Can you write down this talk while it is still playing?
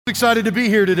Excited to be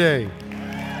here today.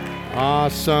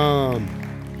 Awesome.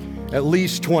 At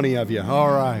least 20 of you.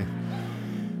 All right.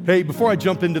 Hey, before I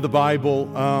jump into the Bible,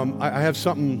 I have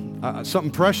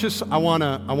something precious I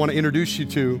wanna introduce you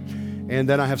to, and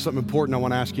then I have something important I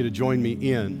want to ask you to join me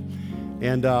in.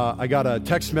 And I got a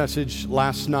text message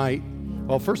last night.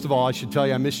 Well, first of all, I should tell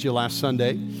you I missed you last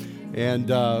Sunday, and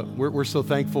we're so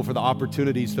thankful for the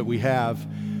opportunities that we have.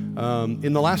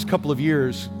 In the last couple of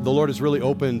years, the Lord has really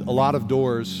opened a lot of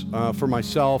doors for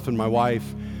myself and my wife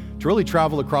to really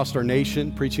travel across our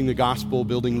nation, preaching the gospel,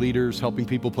 building leaders, helping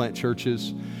people plant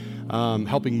churches,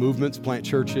 helping movements plant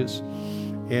churches.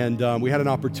 And we had an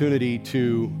opportunity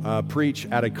to preach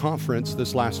at a conference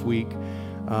this last week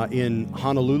in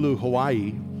Honolulu,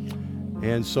 Hawaii.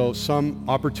 And so some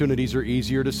opportunities are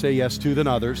easier to say yes to than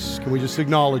others. Can we just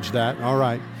acknowledge that? All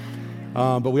right.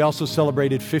 But we also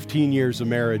celebrated 15 years of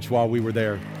marriage while we were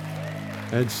there.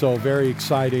 And so very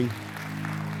exciting.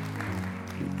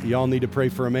 Y'all need to pray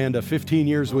for Amanda. 15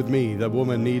 years with me. That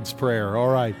woman needs prayer. All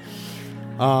right.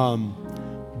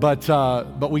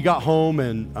 But we got home,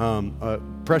 and a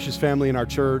precious family in our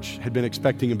church had been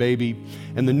expecting a baby.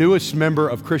 And the newest member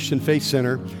of Christian Faith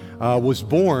Center was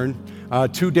born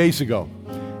 2 days ago.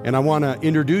 And I want to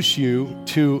introduce you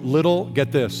to little,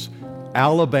 get this,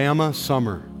 Alabama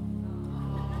Summer.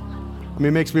 I mean,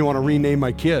 it makes me want to rename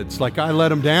my kids. Like, I let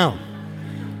them down.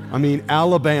 I mean,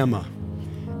 Alabama.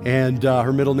 And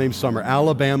her middle name's Summer.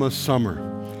 Alabama Summer.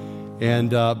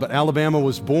 And but Alabama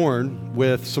was born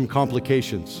with some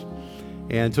complications.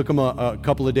 And it took them a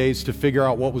couple of days to figure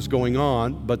out what was going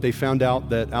on. But they found out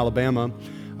that Alabama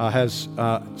has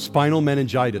spinal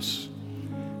meningitis.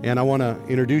 And I want to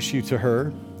introduce you to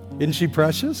her. Isn't she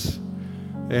precious?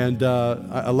 And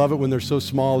I love it when they're so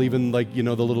small, even like, the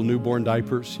little newborn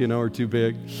diapers, are too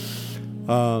big.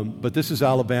 But this is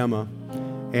Alabama.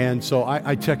 And so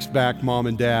I text back Mom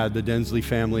and Dad, the Densley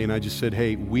family, and I just said,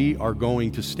 hey, we are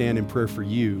going to stand in prayer for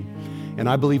you. And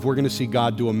I believe we're going to see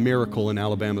God do a miracle in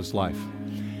Alabama's life.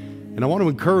 And I want to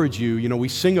encourage you, we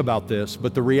sing about this,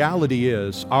 but the reality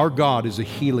is our God is a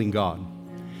healing God.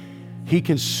 He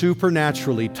can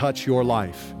supernaturally touch your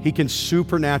life. He can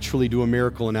supernaturally do a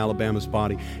miracle in Alabama's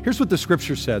body. Here's what the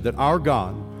scripture said, that our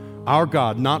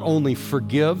God not only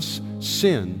forgives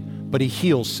sin, but He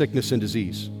heals sickness and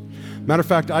disease. Matter of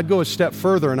fact, I'd go a step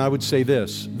further and I would say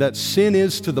this, that sin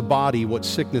is to the body what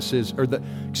sickness is,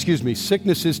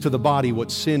 sickness is to the body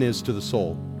what sin is to the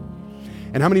soul.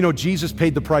 And how many know Jesus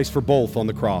paid the price for both on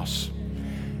the cross?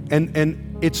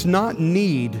 And it's not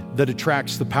need that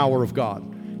attracts the power of God.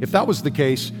 If that was the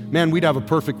case, man, we'd have a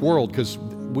perfect world because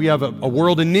we have a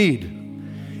world in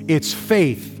need. It's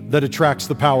faith that attracts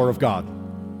the power of God.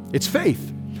 It's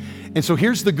faith. And so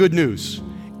here's the good news.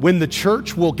 When the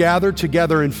church will gather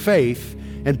together in faith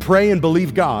and pray and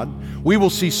believe God, we will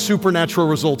see supernatural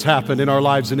results happen in our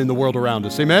lives and in the world around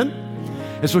us. Amen?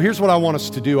 And so here's what I want us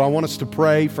to do. I want us to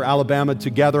pray for Alabama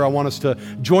together. I want us to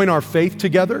join our faith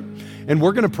together. And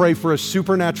we're going to pray for a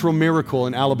supernatural miracle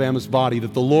in Alabama's body,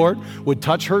 that the Lord would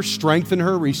touch her, strengthen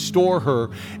her, restore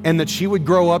her, and that she would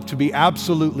grow up to be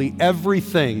absolutely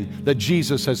everything that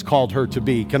Jesus has called her to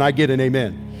be. Can I get an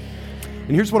amen?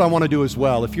 And here's what I want to do as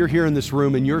well. If you're here in this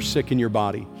room and you're sick in your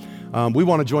body, we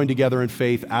want to join together in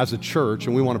faith as a church,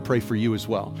 and we want to pray for you as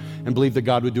well and believe that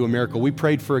God would do a miracle. We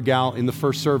prayed for a gal in the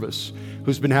first service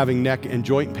who's been having neck and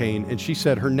joint pain, and she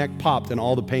said her neck popped and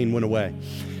all the pain went away.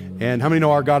 And how many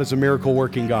know our God is a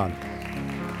miracle-working God?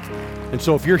 And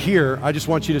so if you're here, I just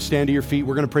want you to stand to your feet.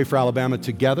 We're going to pray for Alabama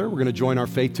together. We're going to join our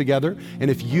faith together.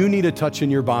 And if you need a touch in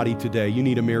your body today, you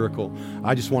need a miracle,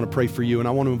 I just want to pray for you. And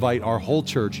I want to invite our whole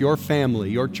church, your family,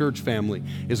 your church family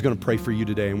is going to pray for you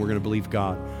today. And we're going to believe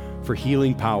God for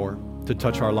healing power to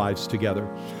touch our lives together.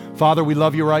 Father, we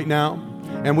love you right now.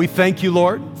 And we thank you,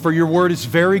 Lord, for your word is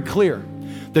very clear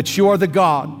that you are the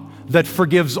God that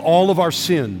forgives all of our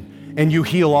sin and you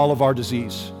heal all of our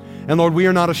disease. And Lord, we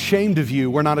are not ashamed of you.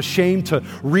 We're not ashamed to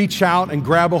reach out and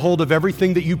grab a hold of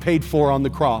everything that you paid for on the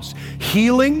cross.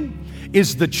 Healing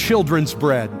is the children's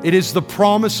bread. It is the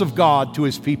promise of God to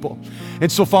His people. And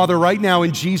so, Father, right now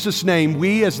in Jesus' name,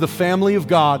 we as the family of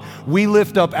God, we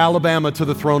lift up Alabama to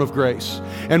the throne of grace.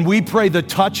 And we pray the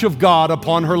touch of God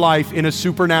upon her life in a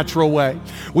supernatural way.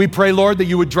 We pray, Lord, that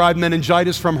you would drive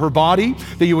meningitis from her body,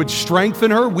 that you would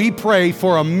strengthen her. We pray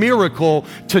for a miracle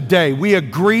today. We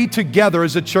agree together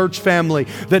as a church family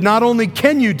that not only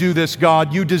can you do this,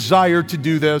 God, you desire to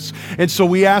do this. And so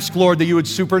we ask, Lord, that you would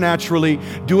supernaturally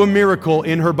do a miracle miracle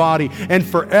in her body. And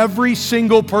for every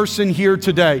single person here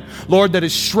today, Lord, that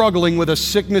is struggling with a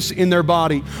sickness in their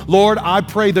body, Lord, I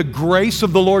pray the grace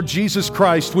of the Lord Jesus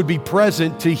Christ would be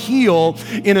present to heal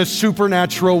in a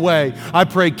supernatural way. I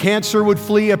pray cancer would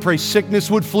flee. I pray sickness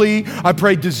would flee. I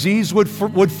pray disease would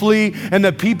flee, and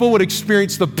that people would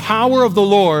experience the power of the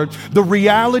Lord, the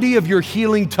reality of your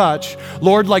healing touch.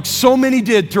 Lord, like so many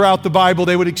did throughout the Bible,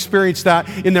 they would experience that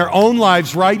in their own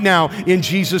lives right now in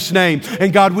Jesus' name.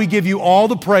 And God, we give you all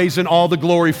the praise and all the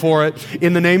glory for it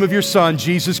in the name of your Son,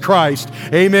 Jesus Christ.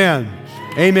 Amen.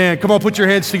 Amen. Come on, put your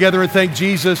hands together and thank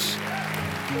Jesus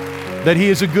that He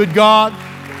is a good God.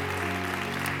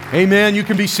 Amen. You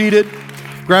can be seated.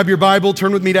 Grab your Bible,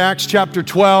 turn with me to Acts chapter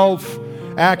 12.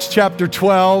 Acts chapter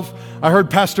 12. I heard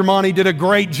Pastor Monty did a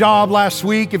great job last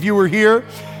week, if you were here,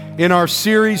 in our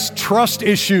series, Trust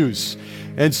Issues.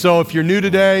 And so if you're new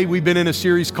today, we've been in a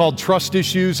series called Trust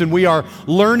Issues, and we are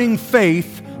learning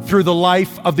faith through the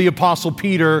life of the Apostle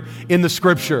Peter in the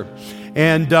Scripture.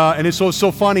 And it's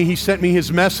so funny, he sent me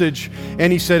his message,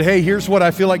 and he said, hey, here's what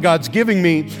I feel like God's giving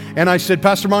me. And I said,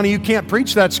 Pastor Monty, you can't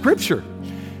preach that Scripture.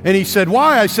 And he said,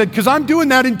 why? I said, because I'm doing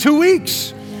that in 2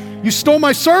 weeks. You stole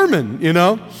my sermon, you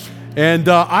know? And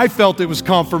I felt it was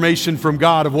confirmation from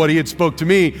God of what he had spoke to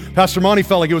me. Pastor Monty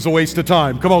felt like it was a waste of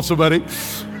time. Come on, somebody.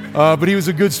 But he was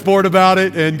a good sport about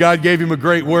it, and God gave him a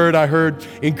great word. I heard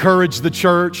encourage the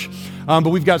church. But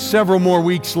we've got several more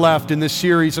weeks left in this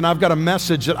series, and I've got a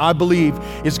message that I believe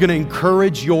is going to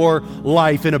encourage your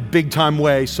life in a big-time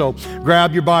way. So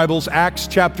grab your Bibles, Acts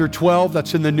chapter 12,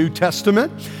 that's in the New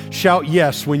Testament. Shout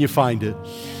yes when you find it.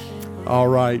 All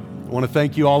right. I want to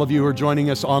thank you, all of you who are joining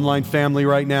us, online family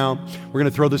right now. We're going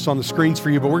to throw this on the screens for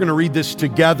you, but we're going to read this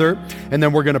together, and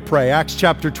then we're going to pray. Acts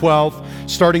chapter 12,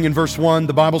 starting in verse 1,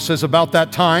 the Bible says, about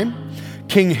that time,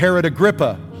 King Herod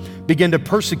Agrippa began to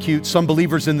persecute some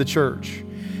believers in the church.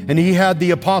 And he had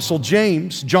the apostle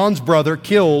James, John's brother,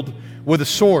 killed with a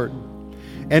sword.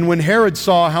 And when Herod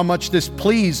saw how much this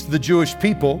pleased the Jewish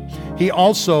people, he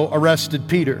also arrested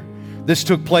Peter. This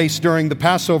took place during the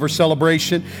Passover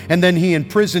celebration, and then he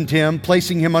imprisoned him,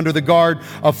 placing him under the guard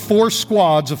of 4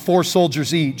 squads of 4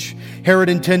 soldiers each. Herod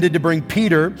intended to bring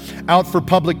Peter out for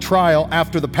public trial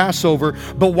after the Passover,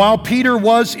 but while Peter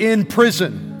was in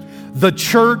prison, the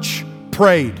church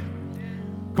prayed.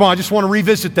 Come on, I just want to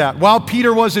revisit that. While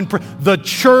Peter was in prison, the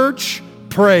church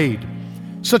prayed.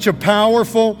 Such a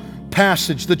powerful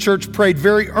passage. The church prayed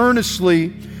very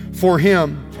earnestly for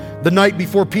him. The night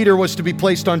before Peter was to be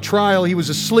placed on trial, he was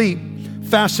asleep,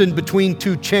 fastened between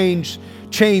 2 chains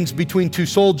between 2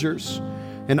 soldiers.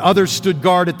 And others stood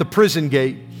guard at the prison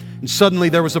gate. And suddenly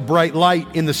there was a bright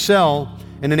light in the cell,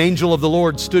 and an angel of the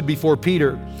Lord stood before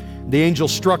Peter. The angel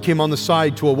struck him on the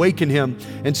side to awaken him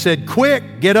and said,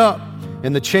 quick, get up.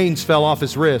 And the chains fell off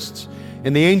his wrists.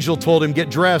 And the angel told him, get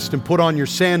dressed and put on your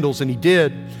sandals. And he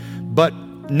did. But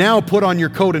now put on your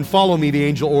coat and follow me, the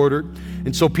angel ordered.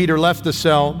 And so Peter left the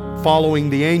cell,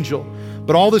 following the angel.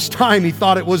 But all this time he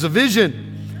thought it was a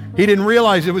vision. He didn't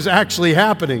realize it was actually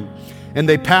happening. And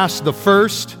they passed the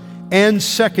first and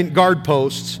second guard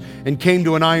posts and came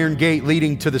to an iron gate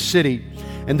leading to the city.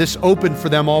 And this opened for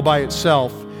them all by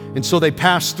itself. And so they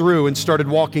passed through and started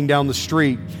walking down the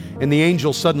street. And the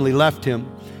angel suddenly left him.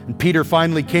 And Peter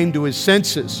finally came to his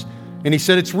senses. And he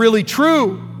said, it's really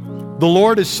true. The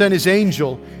Lord has sent his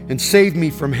angel and saved me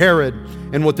from Herod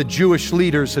and what the Jewish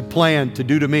leaders had planned to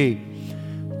do to me.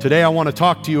 Today I want to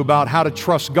talk to you about how to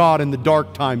trust God in the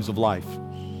dark times of life.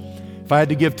 If I had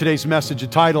to give today's message a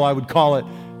title, I would call it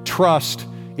Trust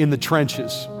in the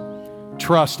Trenches.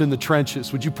 Trust in the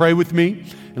trenches. Would you pray with me?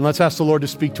 And let's ask the Lord to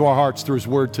speak to our hearts through His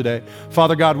Word today.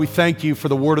 Father God, we thank you for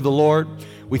the Word of the Lord.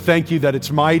 We thank you that it's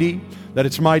mighty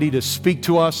to speak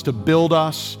to us, to build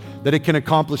us, that it can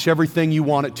accomplish everything you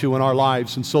want it to in our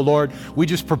lives. And so, Lord, we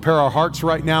just prepare our hearts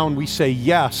right now and we say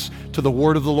yes to the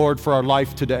word of the Lord for our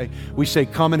life today. We say,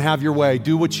 come and have your way.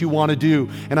 Do what you want to do.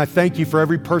 And I thank you for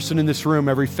every person in this room,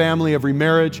 every family, every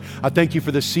marriage. I thank you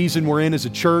for the season we're in as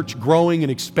a church, growing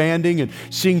and expanding and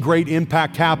seeing great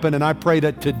impact happen. And I pray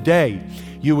that today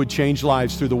you would change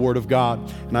lives through the word of God.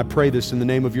 And I pray this in the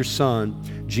name of your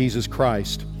Son, Jesus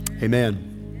Christ.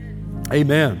 Amen.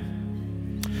 Amen.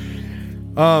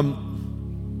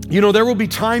 There will be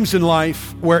times in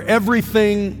life where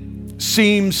everything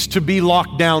seems to be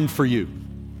locked down for you.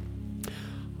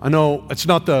 I know it's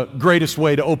not the greatest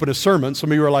way to open a sermon.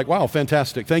 Some of you are like, wow,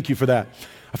 fantastic. Thank you for that.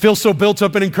 I feel so built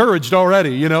up and encouraged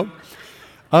already,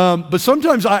 But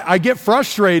sometimes I get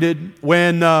frustrated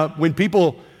when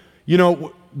people,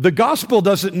 the gospel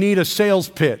doesn't need a sales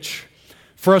pitch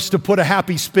for us to put a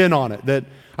happy spin on it. That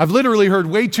I've literally heard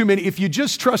way too many, if you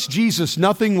just trust Jesus,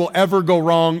 nothing will ever go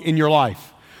wrong in your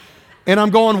life. And I'm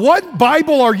going, what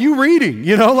Bible are you reading?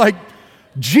 Like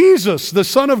Jesus, the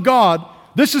Son of God,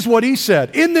 this is what he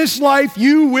said. In this life,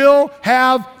 you will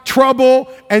have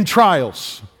trouble and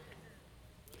trials.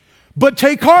 But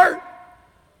take heart,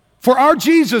 for our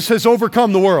Jesus has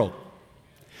overcome the world.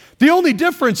 The only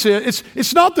difference is,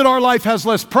 it's not that our life has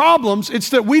less problems, it's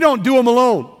that we don't do them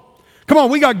alone. Come on,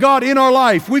 we got God in our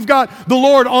life. We've got the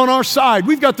Lord on our side.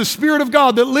 We've got the Spirit of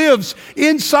God that lives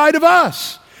inside of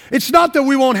us. It's not that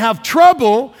we won't have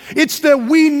trouble, it's that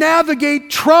we navigate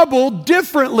trouble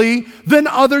differently than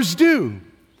others do.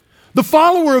 The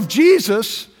follower of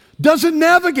Jesus doesn't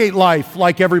navigate life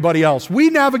like everybody else. We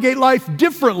navigate life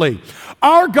differently.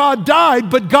 Our God died,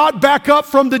 but got back up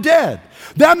from the dead.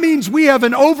 That means we have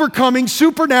an overcoming,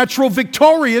 supernatural,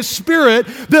 victorious spirit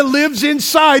that lives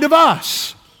inside of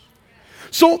us.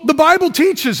 So the Bible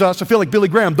teaches us, I feel like Billy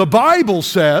Graham, the Bible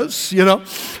says,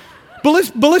 but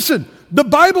listen, the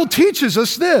Bible teaches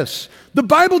us this. The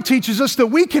Bible teaches us that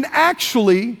we can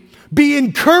actually be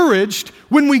encouraged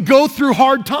when we go through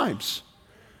hard times.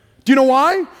 Do you know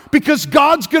why? Because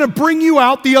God's going to bring you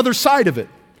out the other side of it.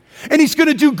 And he's going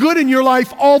to do good in your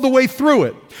life all the way through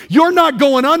it. You're not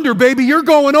going under, baby. You're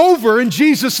going over in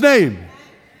Jesus' name.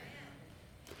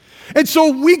 And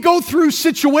so we go through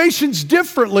situations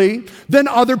differently than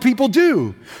other people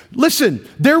do. Listen,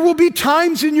 there will be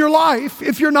times in your life,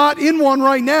 if you're not in one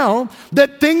right now,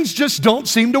 that things just don't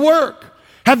seem to work.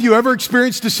 Have you ever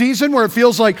experienced a season where it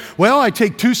feels like, well, I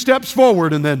take 2 steps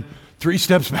forward and then 3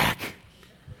 steps back?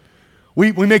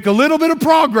 We make a little bit of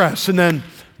progress and then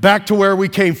back to where we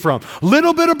came from.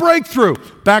 Little bit of breakthrough,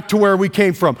 back to where we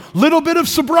came from. Little bit of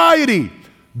sobriety,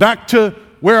 back to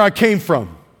where I came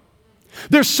from.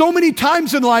 There's so many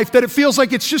times in life that it feels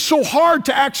like it's just so hard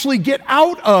to actually get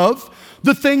out of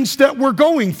the things that we're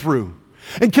going through.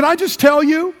 And can I just tell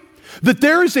you that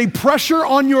there is a pressure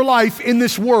on your life in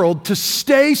this world to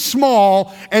stay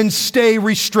small and stay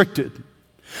restricted.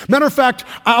 Matter of fact,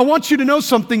 I want you to know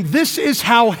something. This is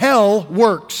how hell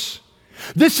works.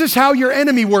 This is how your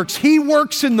enemy works. He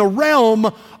works in the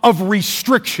realm of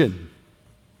restriction.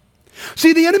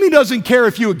 See, the enemy doesn't care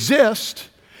if you exist.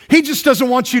 He just doesn't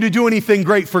want you to do anything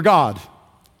great for God.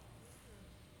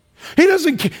 He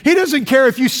doesn't care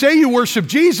if you say you worship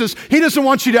Jesus. He doesn't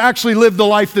want you to actually live the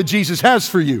life that Jesus has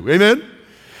for you. Amen?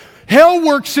 Hell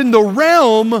works in the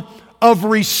realm of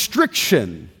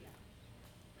restriction.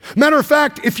 Matter of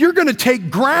fact, if you're going to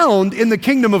take ground in the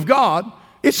kingdom of God,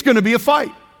 it's going to be a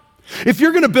fight. If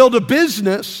you're going to build a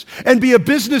business and be a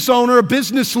business owner, a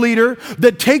business leader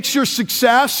that takes your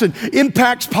success and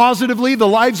impacts positively the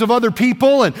lives of other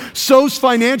people and sows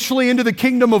financially into the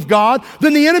kingdom of God,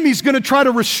 then the enemy's going to try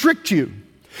to restrict you.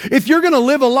 If you're going to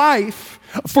live a life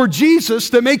for Jesus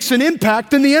that makes an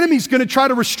impact, then the enemy's going to try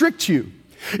to restrict you.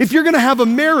 If you're going to have a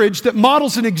marriage that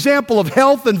models an example of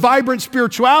health and vibrant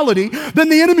spirituality, then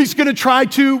the enemy's going to try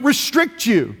to restrict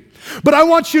you. But I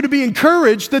want you to be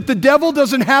encouraged that the devil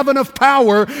doesn't have enough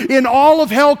power in all of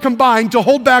hell combined to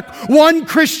hold back one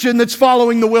Christian that's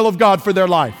following the will of God for their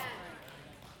life.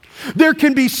 There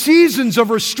can be seasons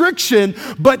of restriction,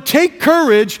 but take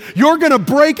courage. You're going to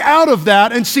break out of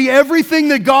that and see everything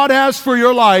that God has for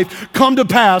your life come to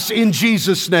pass in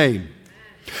Jesus' name.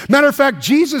 Matter of fact,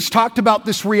 Jesus talked about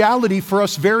this reality for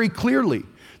us very clearly.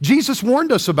 Jesus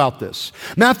warned us about this.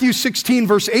 Matthew 16,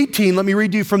 verse 18, let me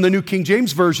read you from the New King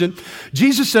James Version.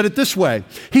 Jesus said it this way.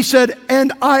 He said,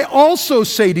 "And I also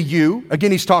say to you," again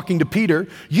he's talking to Peter,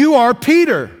 "you are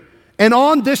Peter, and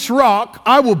on this rock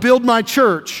I will build my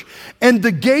church, and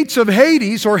the gates of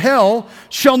Hades," or hell,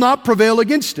 "shall not prevail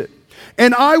against it.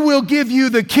 And I will give you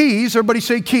the keys," everybody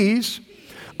say keys.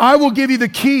 "I will give you the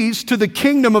keys to the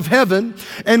kingdom of heaven,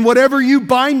 and whatever you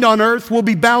bind on earth will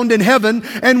be bound in heaven,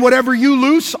 and whatever you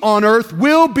loose on earth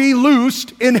will be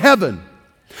loosed in heaven."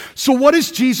 So what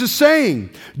is Jesus saying?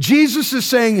 Jesus is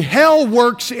saying hell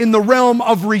works in the realm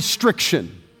of restriction.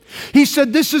 He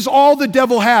said this is all the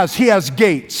devil has. He has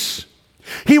gates.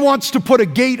 He wants to put a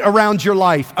gate around your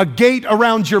life, a gate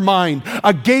around your mind,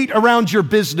 a gate around your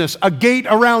business, a gate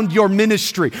around your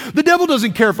ministry. The devil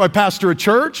doesn't care if I pastor a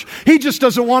church. He just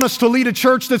doesn't want us to lead a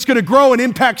church that's going to grow and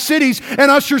impact cities and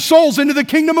usher souls into the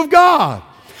kingdom of God.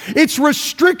 It's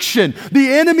restriction.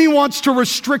 The enemy wants to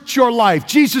restrict your life.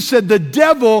 Jesus said the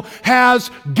devil has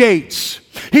gates.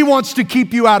 He wants to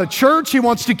keep you out of church. He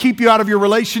wants to keep you out of your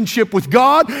relationship with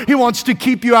God. He wants to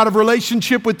keep you out of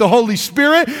relationship with the Holy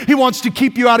Spirit. He wants to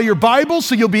keep you out of your Bible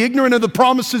so you'll be ignorant of the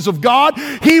promises of God.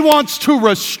 He wants to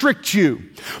restrict you.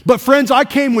 But friends, I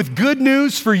came with good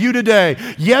news for you today.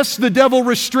 Yes, the devil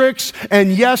restricts,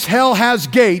 and yes, hell has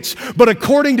gates, but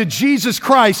according to Jesus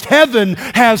Christ, heaven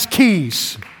has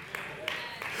keys.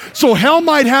 So hell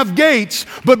might have gates,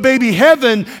 but baby,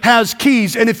 heaven has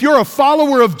keys. And if you're a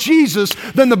follower of Jesus,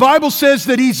 then the Bible says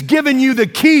that He's given you the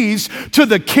keys to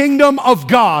the kingdom of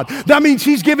God. That means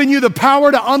He's given you the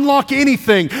power to unlock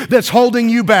anything that's holding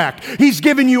you back. He's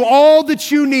given you all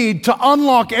that you need to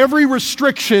unlock every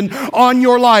restriction on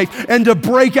your life and to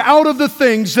break out of the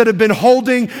things that have been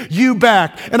holding you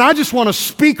back. And I just want to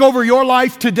speak over your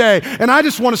life today. And I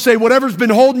just want to say, whatever's been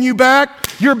holding you back,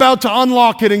 you're about to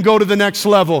unlock it and go to the next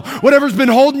level. Whatever's been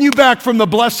holding you back from the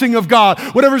blessing of God,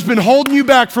 whatever's been holding you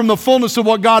back from the fullness of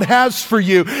what God has for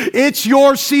you, it's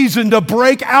your season to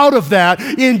break out of that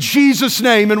in Jesus'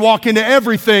 name and walk into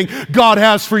everything God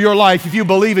has for your life. If you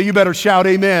believe it, you better shout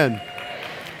amen.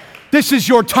 This is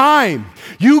your time.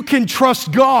 You can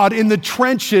trust God in the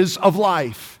trenches of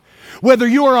life. Whether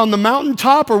you are on the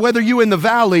mountaintop or whether you're in the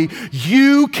valley,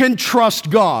 you can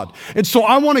trust God. And so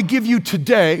I want to give you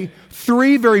today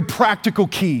 3 very practical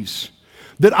keys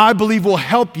that I believe will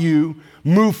help you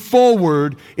move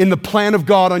forward in the plan of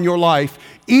God on your life,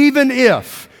 even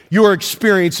if you are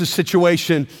experiencing a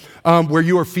situation where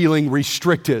you are feeling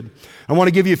restricted. I want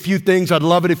to give you a few things. I'd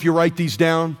love it if you write these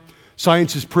down.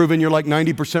 Science has proven you're like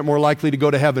 90% more likely to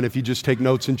go to heaven if you just take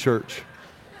notes in church.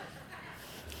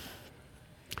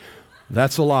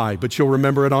 That's a lie, but you'll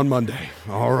remember it on Monday.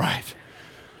 All right.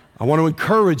 I want to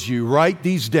encourage you, write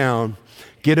these down.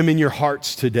 Get them in your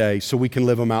hearts today so we can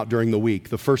live them out during the week.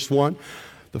 The first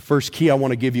key I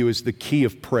want to give you is the key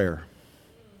of prayer.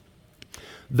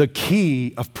 The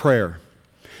key of prayer.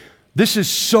 This is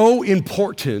so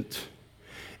important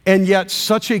and yet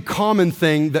such a common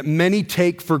thing that many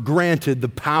take for granted the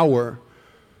power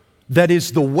that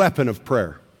is the weapon of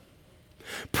prayer.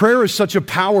 Prayer is such a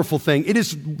powerful thing. It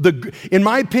is, in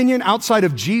my opinion, outside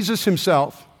of Jesus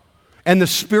Himself and the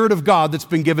Spirit of God that's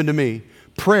been given to me,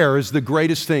 prayer is the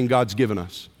greatest thing God's given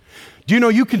us. Do you know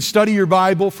you can study your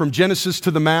Bible from Genesis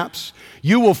to the maps?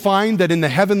 You will find that in the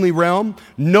heavenly realm,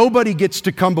 nobody gets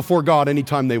to come before God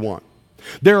anytime they want.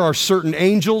 There are certain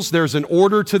angels, there's an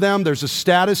order to them, there's a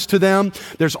status to them.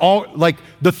 There's all, like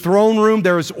the throne room,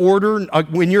 there is order.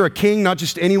 When you're a king, not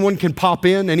just anyone can pop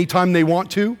in anytime they want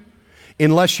to,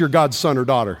 unless you're God's son or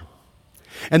daughter.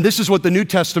 And this is what the New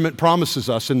Testament promises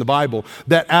us in the Bible,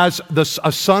 that as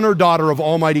a son or daughter of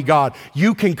Almighty God,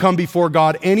 you can come before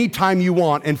God anytime you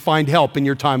want and find help in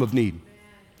your time of need.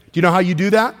 Do you know how you do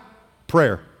that?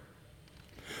 Prayer.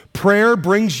 Prayer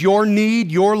brings your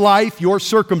need, your life, your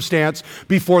circumstance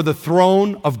before the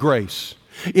throne of grace.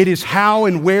 It is how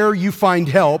and where you find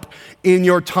help in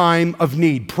your time of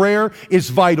need. Prayer is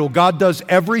vital. God does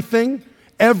everything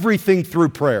through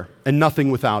prayer and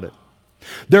nothing without it.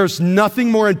 There's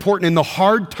nothing more important in the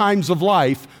hard times of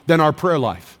life than our prayer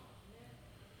life.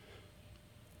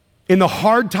 In the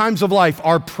hard times of life,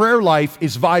 our prayer life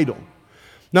is vital.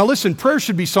 Now listen, prayer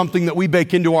should be something that we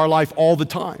bake into our life all the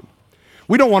time.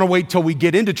 We don't want to wait till we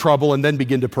get into trouble and then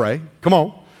begin to pray. Come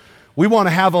on. We want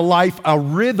to have a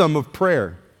rhythm of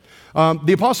prayer.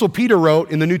 The Apostle Peter wrote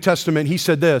in the New Testament, he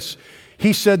said this.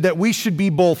 He said that we should be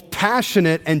both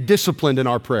passionate and disciplined in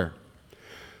our prayer.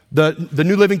 The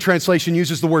New Living Translation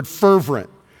uses the word fervent.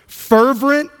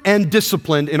 Fervent and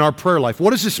disciplined in our prayer life. What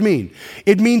does this mean?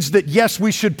 It means that yes,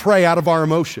 we should pray out of our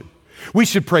emotion. We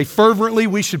should pray fervently,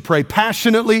 we should pray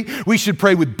passionately, we should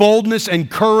pray with boldness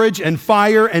and courage and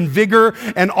fire and vigor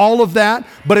and all of that.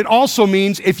 But it also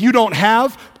means if you don't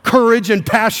have courage and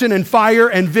passion and fire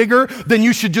and vigor, then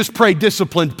you should just pray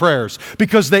disciplined prayers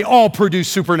because they all produce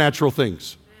supernatural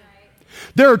things.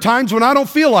 There are times when I don't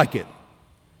feel like it.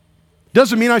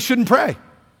 Doesn't mean I shouldn't pray.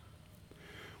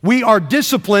 We are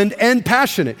disciplined and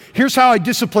passionate. Here's how I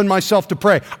discipline myself to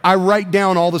pray. I write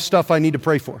down all the stuff I need to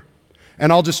pray for.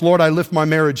 And I'll just, Lord, I lift my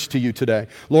marriage to you today.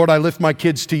 Lord, I lift my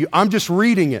kids to you. I'm just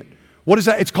reading it. What is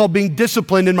that? It's called being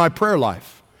disciplined in my prayer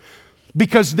life.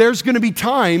 Because there's going to be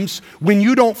times when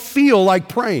you don't feel like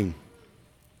praying.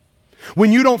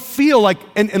 When you don't feel like,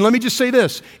 and let me just say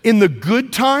this, in the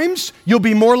good times, you'll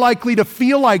be more likely to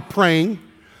feel like praying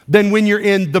than when you're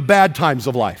in the bad times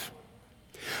of life.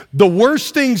 The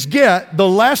worse things get, the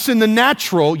less in the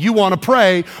natural you want to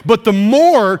pray, but the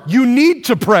more you need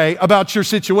to pray about your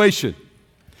situation.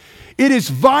 It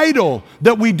is vital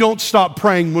that we don't stop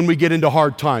praying when we get into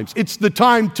hard times. It's the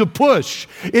time to push.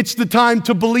 It's the time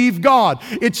to believe God.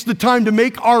 It's the time to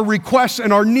make our requests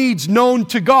and our needs known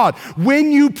to God.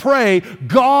 When you pray,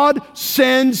 God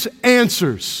sends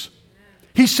answers.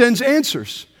 He sends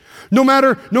answers. No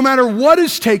matter what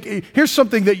is taken, here's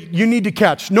something that you need to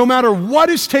catch. No matter what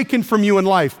is taken from you in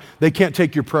life, they can't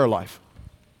take your prayer life.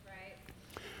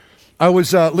 I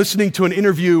was listening to an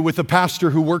interview with a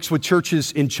pastor who works with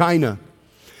churches in China.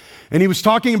 And he was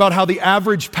talking about how the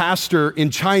average pastor in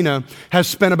China has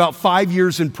spent about 5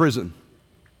 years in prison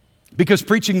because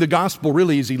preaching the gospel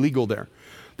really is illegal there.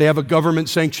 They have a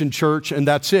government-sanctioned church, and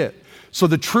that's it. So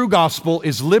the true gospel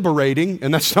is liberating,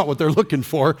 and that's not what they're looking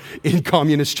for in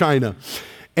communist China.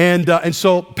 And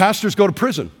so pastors go to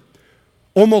prison.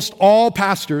 Almost all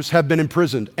pastors have been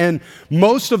imprisoned. And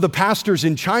most of the pastors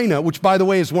in China, which by the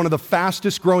way is one of the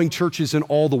fastest growing churches in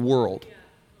all the world.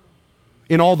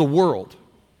 In all the world.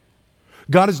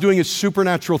 God is doing a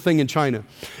supernatural thing in China.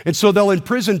 And so they'll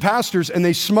imprison pastors and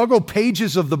they smuggle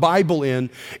pages of the Bible in.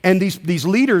 And these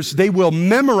leaders, they will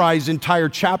memorize entire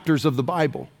chapters of the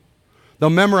Bible. They'll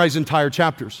memorize entire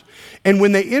chapters. And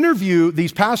when they interview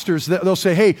these pastors, they'll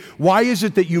say, hey, why is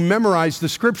it that you memorize the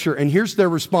scripture? And here's their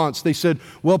response. They said,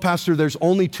 well, pastor, there's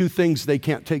only two things they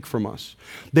can't take from us.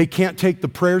 They can't take the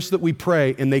prayers that we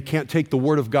pray, and they can't take the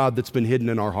word of God that's been hidden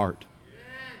in our heart.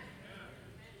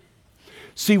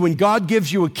 See, when God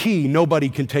gives you a key, nobody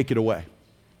can take it away.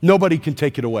 Nobody can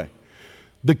take it away.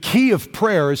 The key of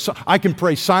prayer is I can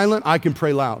pray silent, I can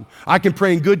pray loud. I can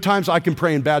pray in good times, I can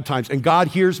pray in bad times. And God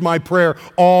hears my prayer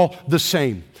all the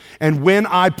same. And when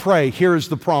I pray, here is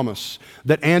the promise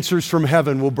that answers from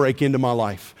heaven will break into my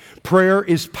life. Prayer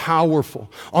is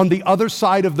powerful. On the other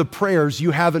side of the prayers you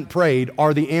haven't prayed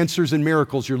are the answers and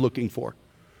miracles you're looking for.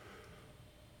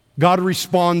 God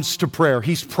responds to prayer.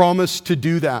 He's promised to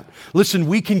do that. Listen,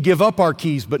 we can give up our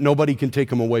keys, but nobody can take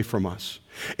them away from us.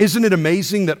 Isn't it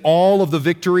amazing that all of the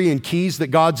victory and keys that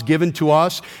God's given to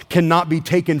us cannot be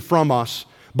taken from us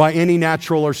by any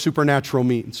natural or supernatural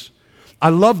means? I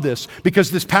love this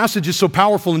because this passage is so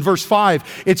powerful. In verse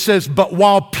 5, it says, but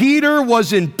while Peter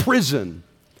was in prison,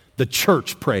 the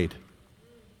church prayed.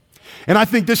 And I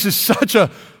think this is such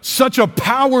a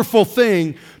powerful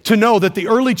thing to know that the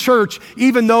early church,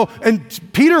 even though, and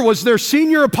Peter was their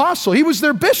senior apostle, he was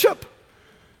their bishop.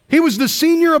 He was the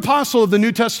senior apostle of the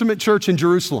New Testament church in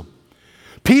Jerusalem.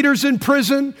 Peter's in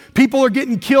prison, people are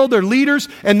getting killed, they're leaders,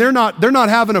 and they're not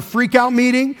having a freak out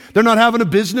meeting, they're not having a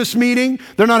business meeting,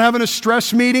 they're not having a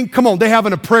stress meeting. Come on, they're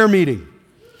having a prayer meeting.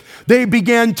 They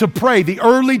began to pray. The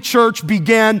early church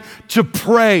began to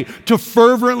pray, to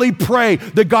fervently pray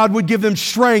that God would give them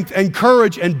strength and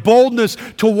courage and boldness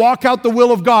to walk out the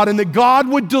will of God, and that God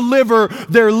would deliver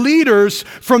their leaders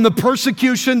from the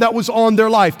persecution that was on their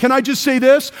life. Can I just say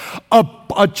this?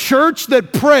 A church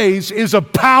that prays is a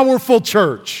powerful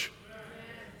church.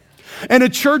 And a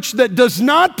church that does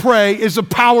not pray is a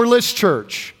powerless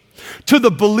church. To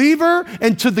the believer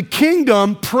and to the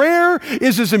kingdom, prayer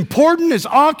is as important as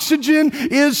oxygen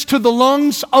is to the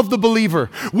lungs of the believer.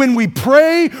 When we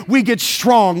pray, we get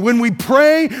strong. When we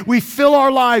pray, we fill our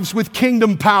lives with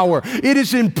kingdom power. It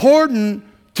is important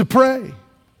to pray.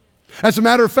 As a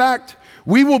matter of fact,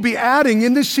 we will be adding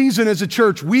in this season as a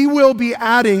church, we will be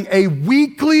adding a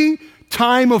weekly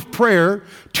time of prayer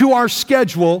to our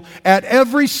schedule at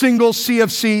every single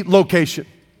CFC location.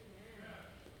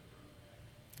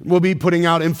 We'll be putting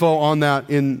out info on that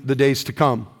in the days to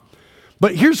come.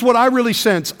 But here's what I really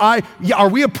sense. Are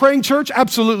we a praying church?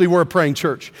 Absolutely, we're a praying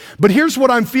church. But here's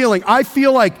what I'm feeling. I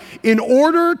feel like in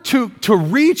order to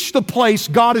reach the place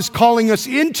God is calling us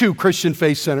into, Christian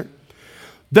Faith Center,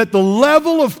 that the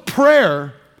level of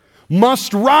prayer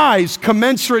must rise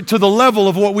commensurate to the level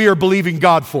of what we are believing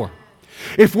God for.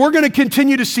 If we're going to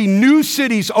continue to see new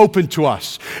cities open to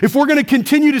us, if we're going to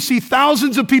continue to see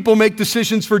thousands of people make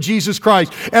decisions for Jesus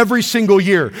Christ every single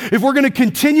year, if we're going to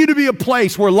continue to be a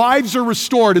place where lives are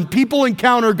restored and people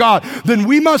encounter God, then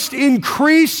we must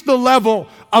increase the level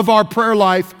of our prayer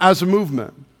life as a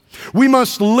movement. We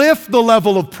must lift the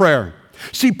level of prayer.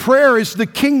 See, prayer is the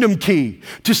kingdom key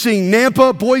to seeing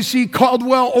Nampa, Boise,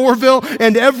 Caldwell, Orville,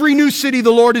 and every new city the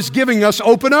Lord is giving us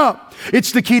open up.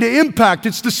 It's the key to impact.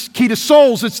 It's the key to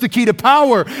souls. It's the key to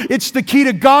power. It's the key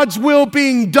to God's will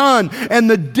being done and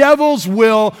the devil's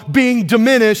will being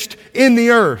diminished in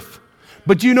the earth.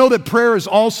 But do you know that prayer is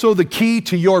also the key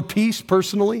to your peace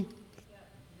personally?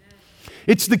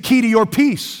 It's the key to your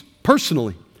peace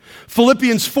personally.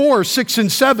 Philippians 4, 6, and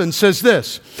 7 says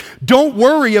this, don't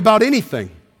worry about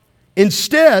anything.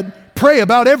 Instead, pray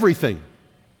about everything.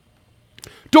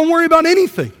 Don't worry about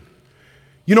anything.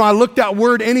 You know, I looked that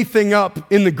word anything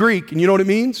up in the Greek, and you know what it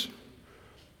means?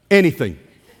 Anything.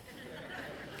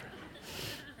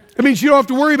 It means you don't have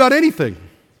to worry about anything.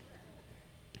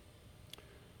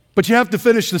 But you have to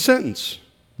finish the sentence.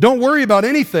 Don't worry about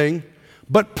anything,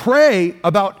 but pray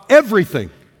about everything.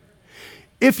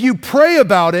 If you pray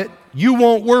about it, you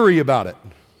won't worry about it.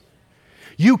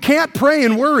 You can't pray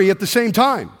and worry at the same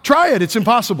time. Try it, it's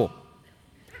impossible.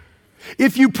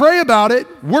 If you pray about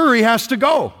it, worry has to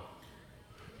go.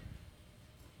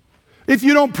 If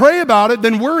you don't pray about it,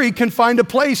 then worry can find a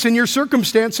place in your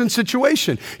circumstance and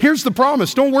situation. Here's the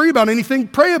promise. Don't worry about anything,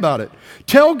 pray about it.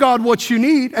 Tell God what you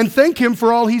need and thank Him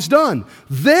for all He's done.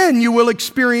 Then you will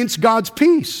experience God's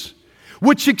peace,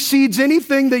 which exceeds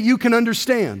anything that you can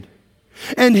understand.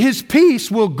 And His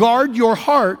peace will guard your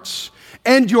hearts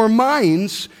and your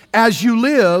minds as you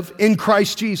live in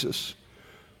Christ Jesus.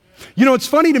 You know, it's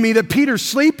funny to me that Peter's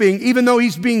sleeping even though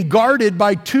he's being guarded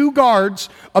by 2 guards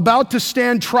about to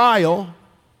stand trial,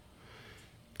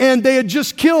 and they had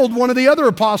just killed one of the other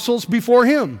apostles before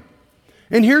him.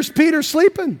 And here's Peter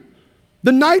sleeping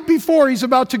the night before he's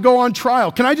about to go on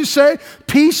trial. Can I just say,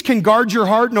 peace can guard your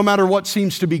heart no matter what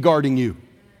seems to be guarding you.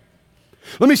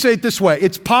 Let me say it this way.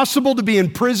 It's possible to be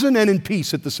in prison and in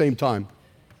peace at the same time.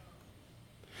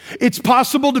 It's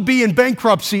possible to be in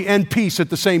bankruptcy and peace at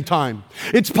the same time.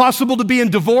 It's possible to be in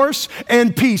divorce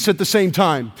and peace at the same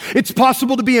time. It's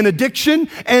possible to be in addiction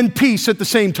and peace at the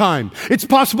same time. It's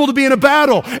possible to be in a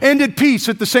battle and at peace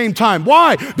at the same time.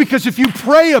 Why? Because if you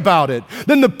pray about it,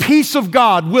 then the peace of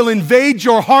God will invade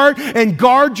your heart and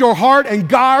guard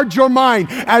your mind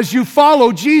as you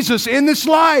follow Jesus in this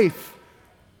life.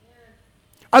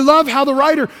 I love how the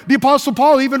writer, the Apostle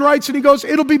Paul, even writes and he goes,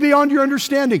 it'll be beyond your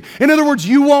understanding. In other words,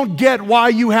 you won't get why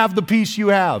you have the peace you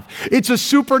have. It's a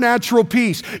supernatural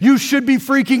peace. You should be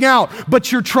freaking out,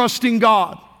 but you're trusting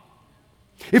God.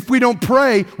 If we don't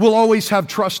pray, we'll always have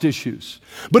trust issues.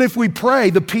 But if we pray,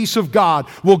 the peace of God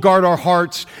will guard our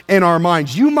hearts and our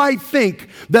minds. You might think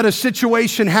that a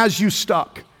situation has you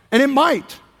stuck, and it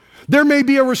might. There may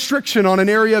be a restriction on an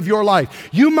area of your life.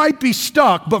 You might be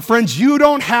stuck, but friends, you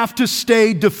don't have to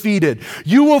stay defeated.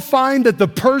 You will find that the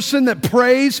person that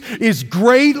prays is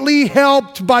greatly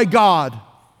helped by God.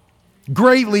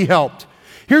 Greatly helped.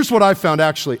 Here's what I found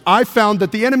actually. I found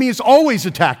that the enemy is always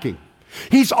attacking.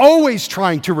 He's always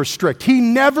trying to restrict. He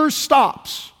never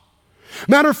stops.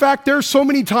 Matter of fact, there's so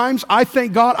many times I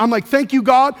thank God. I'm like, thank you,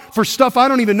 God, for stuff I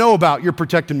don't even know about you're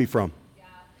protecting me from.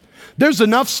 There's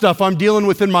enough stuff I'm dealing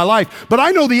with in my life, but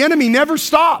I know the enemy never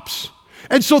stops.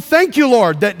 And so thank you,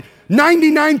 Lord, that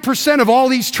 99% of all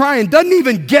he's trying doesn't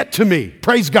even get to me.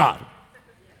 Praise God.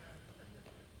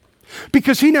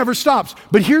 Because he never stops.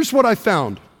 But here's what I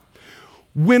found.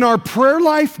 When our prayer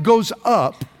life goes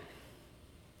up,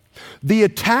 the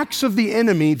attacks of the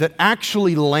enemy that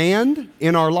actually land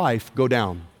in our life go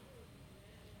down.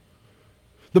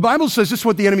 The Bible says this is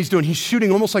what the enemy's doing. He's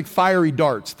shooting almost like fiery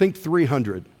darts. Think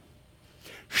 300.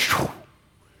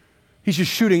 He's just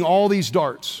shooting all these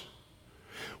darts.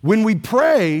 When we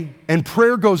pray and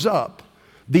prayer goes up,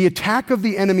 the attack of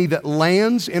the enemy that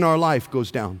lands in our life goes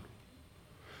down.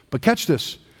 But catch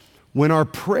this. When our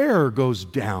prayer goes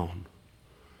down,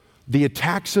 the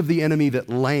attacks of the enemy that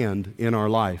land in our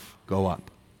life go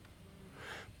up.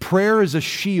 Prayer is a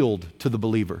shield to the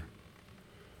believer.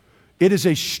 It is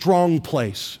a strong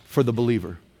place for the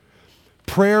believer.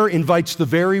 Prayer invites the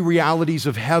very realities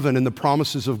of heaven and the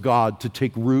promises of God to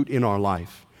take root in our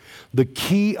life. The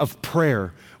key of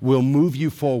prayer will move you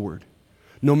forward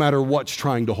no matter what's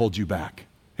trying to hold you back.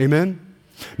 Amen?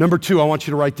 Number 2, I want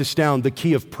you to write this down, the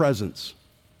key of presence.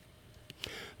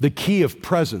 The key of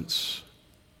presence.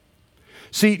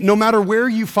 See, no matter where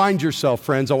you find yourself,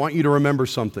 friends, I want you to remember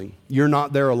something. You're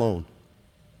not there alone.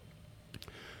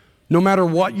 No matter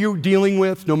what you're dealing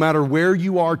with, no matter where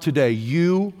you are today,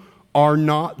 you are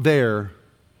not there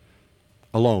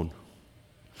alone.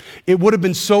 It would have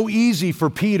been so easy for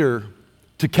Peter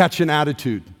to catch an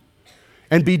attitude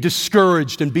and be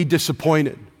discouraged and be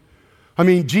disappointed. I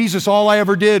mean, Jesus, all I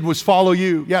ever did was follow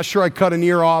you. Yeah, sure, I cut an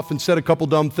ear off and said a couple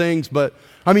dumb things, but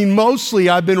I mean, mostly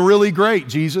I've been really great,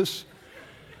 Jesus.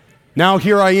 Now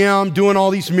here I am doing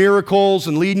all these miracles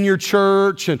and leading your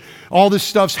church and all this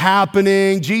stuff's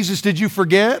happening. Jesus, did you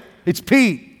forget? It's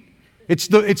Pete. It's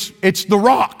the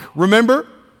rock, remember?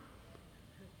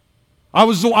 I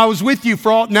was with you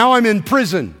for all, now I'm in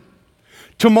prison.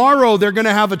 Tomorrow they're going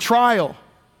to have a trial.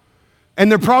 And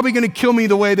they're probably going to kill me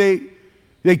the way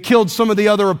they killed some of the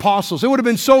other apostles. It would have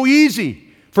been so easy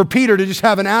for Peter to just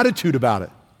have an attitude about it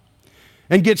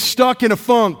and get stuck in a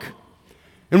funk.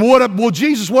 And well,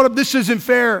 Jesus, what if this isn't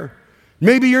fair?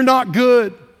 Maybe you're not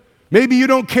good. Maybe you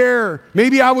don't care.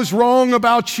 Maybe I was wrong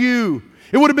about you.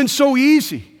 It would have been so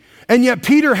easy. And yet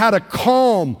Peter had a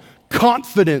calm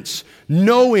confidence,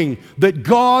 knowing that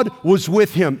God was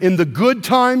with him in the good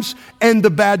times and the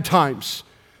bad times.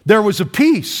 There was a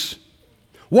peace.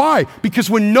 Why? Because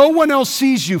when no one else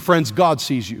sees you, friends, God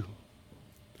sees you.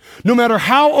 No matter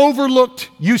how overlooked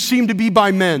you seem to be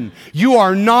by men, you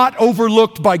are not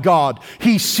overlooked by God.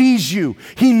 He sees you.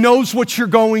 He knows what you're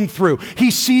going through.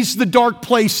 He sees the dark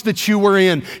place that you were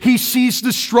in. He sees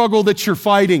the struggle that you're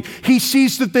fighting. He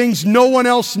sees the things no one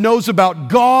else knows about.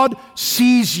 God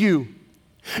sees you.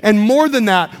 And more than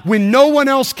that, when no one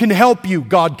else can help you,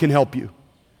 God can help you.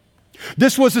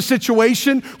 This was a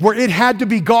situation where it had to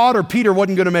be God or Peter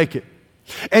wasn't going to make it.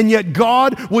 And yet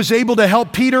God was able to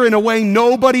help Peter in a way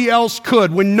nobody else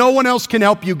could. When no one else can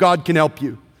help you, God can help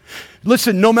you.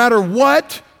 Listen, no matter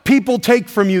what people take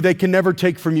from you, they can never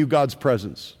take from you God's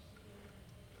presence.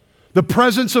 The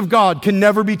presence of God can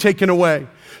never be taken away.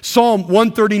 Psalm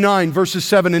 139, verses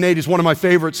 7 and 8 is one of my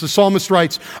favorites. The psalmist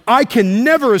writes, I can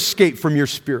never escape from your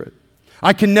spirit.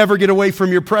 I can never get away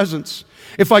from your presence.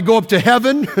 If I go up to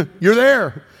heaven, you're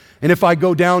there. And if I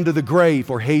go down to the grave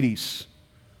or Hades,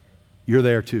 you're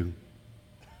there too.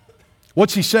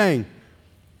 What's he saying?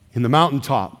 In the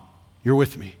mountaintop, you're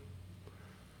with me.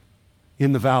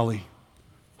 In the valley,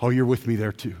 oh, you're with me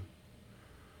there too.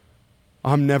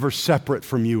 I'm never separate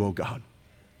from you, oh God.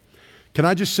 Can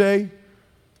I just say,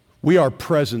 we are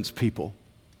presence people.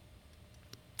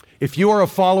 If you are a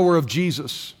follower of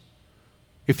Jesus,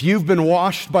 if you've been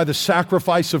washed by the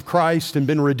sacrifice of Christ and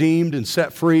been redeemed and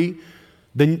set free,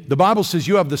 then the Bible says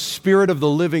you have the Spirit of the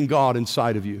living God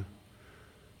inside of you.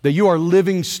 That you are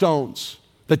living stones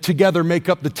that together make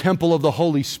up the temple of the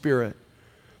Holy Spirit.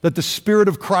 That the Spirit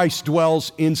of Christ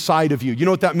dwells inside of you. You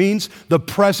know what that means? The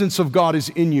presence of God is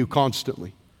in you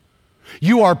constantly.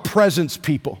 You are presence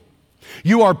people.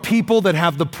 You are people that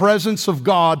have the presence of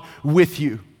God with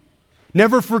you.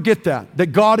 Never forget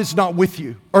that God is not with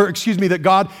you. That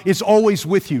God is always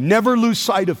with you. Never lose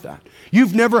sight of that.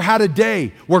 You've never had a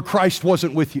day where Christ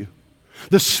wasn't with you.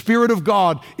 The Spirit of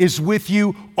God is with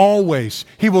you always.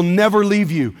 He will never leave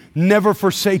you, never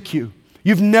forsake you.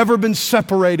 You've never been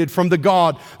separated from the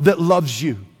God that loves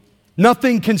you.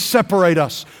 Nothing can separate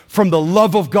us from the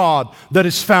love of God that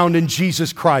is found in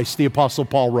Jesus Christ, the Apostle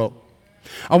Paul wrote.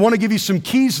 I want to give you some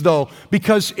keys though,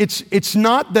 because it's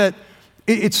not that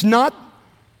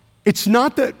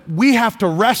we have to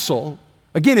wrestle.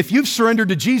 Again, if you've surrendered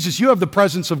to Jesus, you have the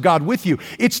presence of God with you.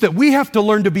 It's that we have to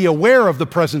learn to be aware of the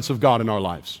presence of God in our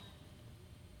lives.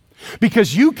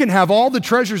 Because you can have all the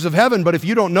treasures of heaven, but if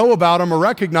you don't know about them or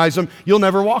recognize them, you'll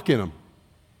never walk in them.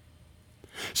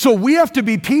 So we have to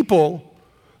be people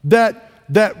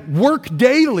that work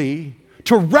daily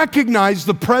to recognize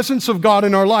the presence of God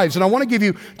in our lives. And I want to give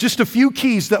you just a few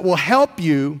keys that will help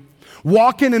you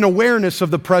walk in an awareness of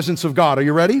the presence of God. Are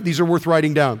you ready? These are worth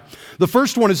writing down. The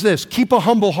first one is this: keep a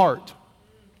humble heart.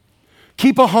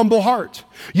 Keep a humble heart.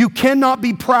 You cannot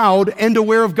be proud and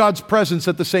aware of God's presence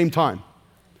at the same time.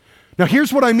 Now,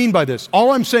 here's what I mean by this.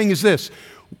 All I'm saying is this: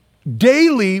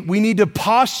 daily, we need to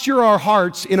posture our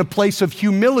hearts in a place of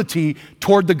humility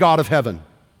toward the God of heaven.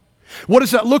 What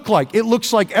does that look like? It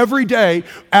looks like every day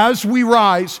as we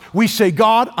rise, we say,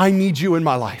 God, I need you in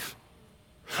my life.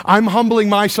 I'm humbling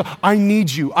myself. I need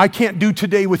you. I can't do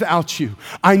today without you.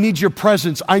 I need your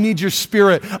presence. I need your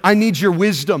Spirit. I need your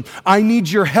wisdom. I need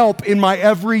your help in my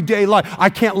everyday life. I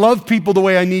can't love people the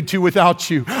way I need to without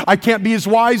you. I can't be as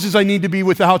wise as I need to be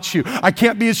without you. I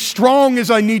can't be as strong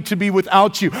as I need to be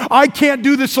without you. I can't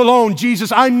do this alone,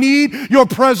 Jesus. I need your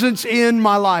presence in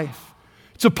my life.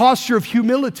 It's a posture of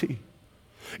humility.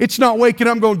 It's not waking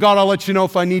up going, God, I'll let you know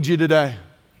if I need you today.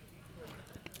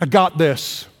 I got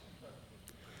this.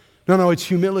 No, it's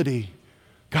humility.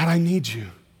 God, I need you.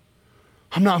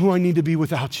 I'm not who I need to be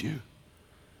without you.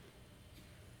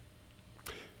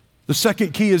 The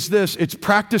second key is this: it's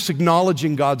practice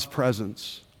acknowledging God's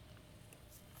presence.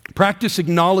 Practice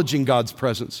acknowledging God's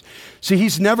presence. See,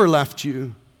 He's never left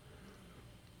you,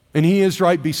 and He is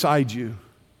right beside you.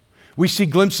 We see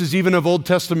glimpses even of Old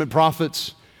Testament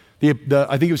prophets. I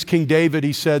think it was King David.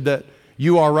 He said that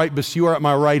you are at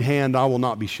my right hand, I will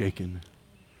not be shaken.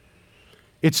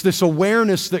 It's this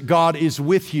awareness that God is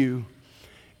with you,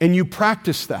 and you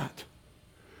practice that.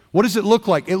 What does it look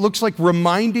like? It looks like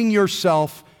reminding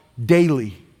yourself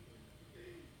daily.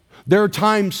 There are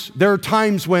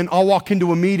times when I'll walk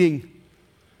into a meeting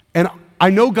and I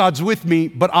know God's with me,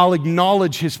 but I'll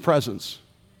acknowledge His presence.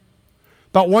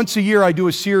 About once a year I do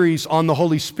a series on the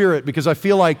Holy Spirit because I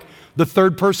feel like the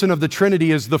third person of the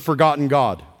Trinity is the forgotten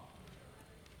God.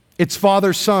 It's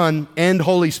Father, Son, and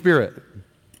Holy Spirit.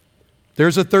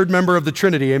 There's a third member of the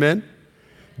Trinity, amen?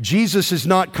 Jesus is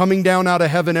not coming down out of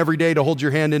heaven every day to hold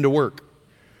your hand into work.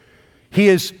 He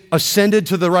is ascended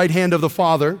to the right hand of the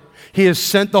Father. He has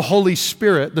sent the Holy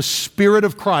Spirit, the Spirit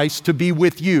of Christ, to be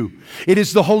with you. It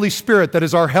is the Holy Spirit that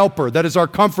is our helper, that is our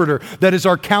comforter, that is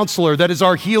our counselor, that is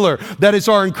our healer, that is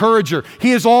our encourager.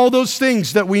 He is all those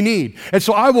things that we need. And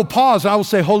so I will pause and I will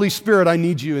say, Holy Spirit, I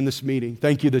need you in this meeting.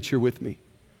 Thank you that you're with me.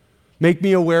 Make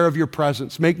me aware of your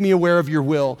presence. Make me aware of your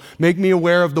will. Make me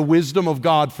aware of the wisdom of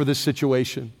God for this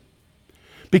situation.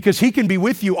 Because He can be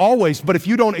with you always, but if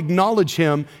you don't acknowledge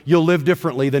Him, you'll live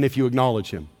differently than if you acknowledge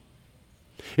Him.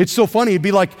 It's so funny. It'd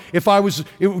be like if I was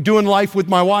doing life with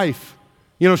my wife.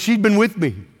 You know, she'd been with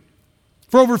me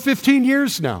for over 15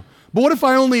 years now. But what if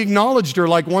I only acknowledged her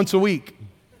like once a week?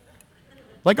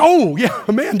 Like, oh, yeah,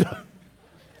 Amanda.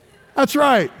 That's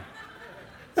right.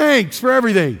 Thanks for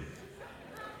everything.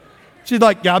 She's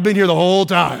like, yeah, I've been here the whole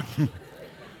time,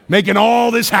 making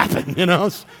all this happen, you know.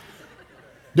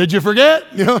 Did you forget?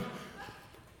 You know,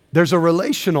 there's a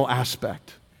relational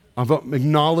aspect of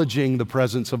acknowledging the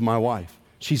presence of my wife.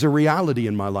 She's a reality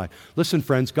in my life. Listen,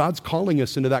 friends, God's calling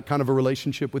us into that kind of a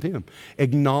relationship with Him,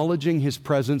 acknowledging His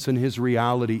presence and His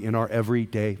reality in our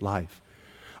everyday life.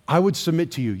 I would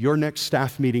submit to you, your next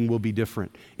staff meeting will be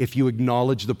different if you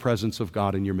acknowledge the presence of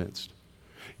God in your midst.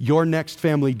 Your next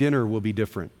family dinner will be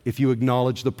different if you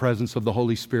acknowledge the presence of the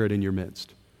Holy Spirit in your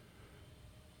midst.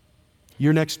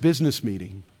 Your next business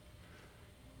meeting,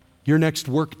 your next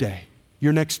work day,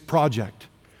 your next project,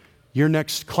 your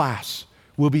next class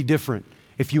will be different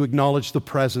if you acknowledge the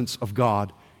presence of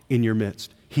God in your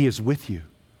midst. He is with you.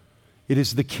 It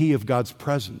is the key of God's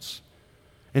presence.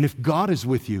 And if God is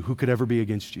with you, who could ever be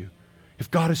against you?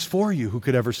 If God is for you, who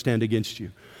could ever stand against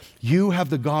you? You have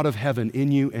the God of heaven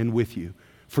in you and with you,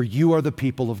 for you are the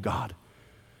people of God.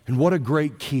 And what a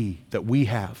great key that we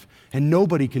have. And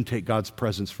nobody can take God's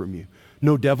presence from you.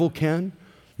 No devil can.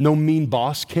 No mean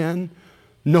boss can.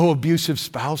 No abusive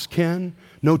spouse can.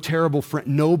 No terrible friend.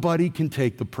 Nobody can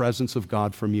take the presence of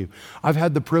God from you. I've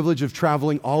had the privilege of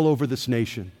traveling all over this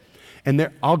nation. And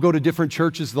I'll go to different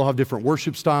churches. They'll have different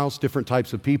worship styles, different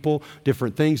types of people,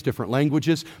 different things, different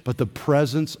languages. But the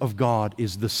presence of God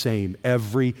is the same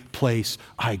every place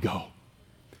I go.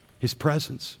 His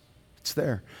presence, it's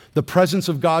there. The presence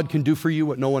of God can do for you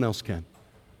what no one else can.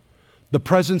 The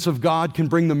presence of God can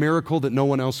bring the miracle that no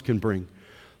one else can bring.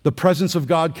 The presence of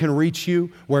God can reach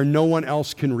you where no one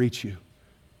else can reach you.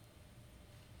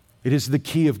 It is the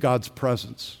key of God's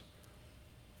presence.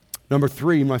 Number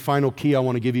 3, my final key I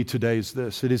want to give you today is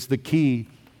this. It is the key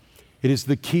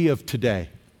of today.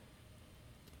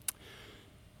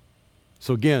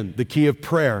 So again, the key of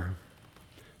prayer,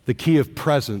 the key of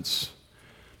presence.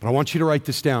 But I want you to write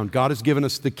this down. God has given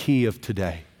us the key of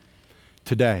today.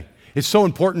 Today. It's so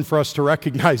important for us to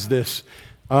recognize this.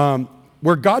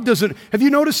 Where God doesn't, have you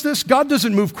noticed this? God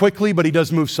doesn't move quickly, but He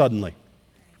does move suddenly.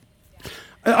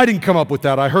 I didn't come up with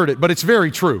that, I heard it, but it's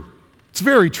very true. It's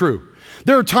very true.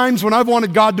 There are times when I've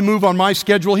wanted God to move on my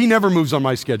schedule. He never moves on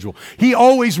my schedule. He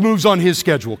always moves on His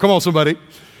schedule. Come on, somebody.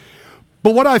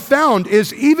 But what I found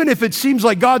is even if it seems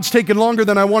like God's taken longer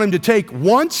than I want Him to take,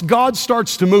 once God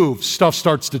starts to move, stuff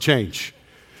starts to change.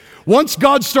 Once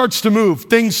God starts to move,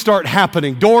 things start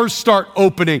happening. Doors start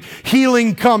opening.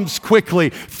 Healing comes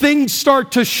quickly. Things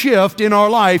start to shift in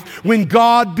our life when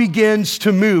God begins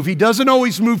to move. He doesn't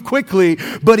always move quickly,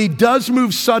 but He does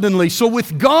move suddenly. So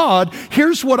with God,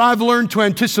 here's what I've learned to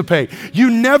anticipate. You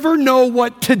never know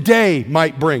what today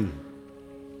might bring.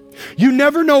 You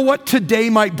never know what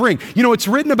today might bring. You know, it's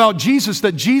written about Jesus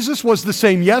that Jesus was the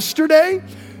same yesterday,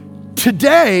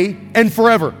 today, and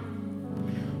forever.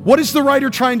 What is the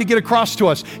writer trying to get across to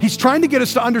us? He's trying to get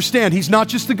us to understand He's not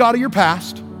just the God of your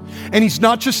past, and He's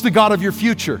not just the God of your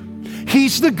future.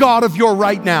 He's the God of your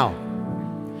right now.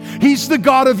 He's the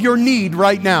God of your need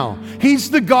right now.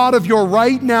 He's the God of your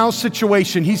right now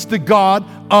situation. He's the God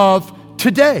of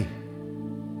today.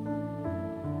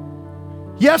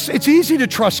 Yes, it's easy to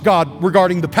trust God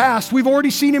regarding the past. We've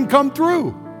already seen Him come through.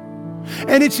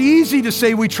 And it's easy to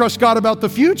say we trust God about the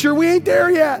future. We ain't there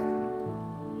yet.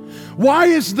 Why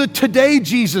is the today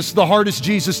Jesus the hardest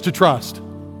Jesus to trust?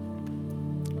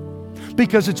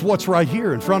 Because it's what's right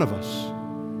here in front of us.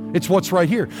 It's what's right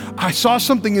here. I saw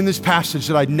something in this passage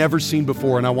that I'd never seen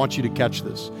before, and I want you to catch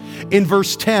this. In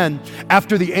verse 10,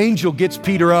 after the angel gets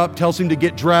Peter up, tells him to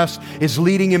get dressed, is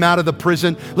leading him out of the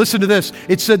prison. Listen to this.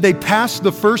 It said they passed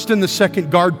the first and the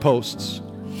second guard posts,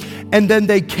 and then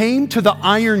they came to the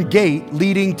iron gate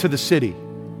leading to the city.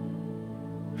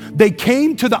 They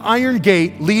came to the iron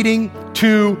gate leading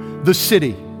to the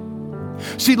city.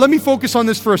 See, let me focus on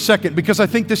this for a second because I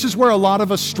think this is where a lot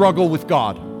of us struggle with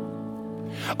God.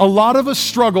 A lot of us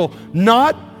struggle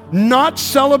not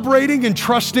celebrating and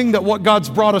trusting that what God's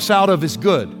brought us out of is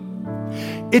good.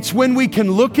 It's when we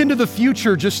can look into the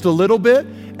future just a little bit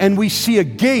and we see a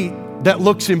gate that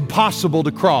looks impossible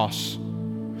to cross.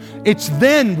 It's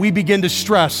then we begin to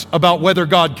stress about whether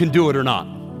God can do it or not.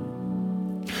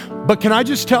 But can I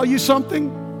just tell you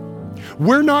something?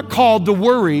 We're not called to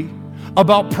worry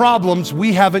about problems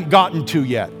we haven't gotten to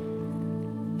yet.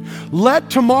 Let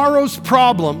tomorrow's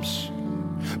problems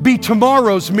be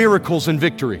tomorrow's miracles and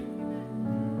victory.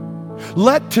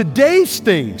 Let today's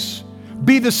things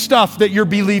be the stuff that you're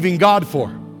believing God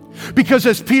for. Because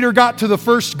as Peter got to the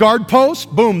first guard post,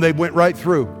 boom, they went right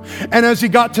through. And as he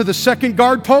got to the second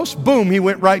guard post, boom, he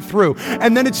went right through.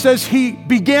 And then it says he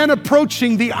began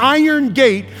approaching the iron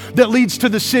gate that leads to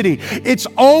the city. It's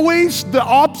always the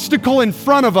obstacle in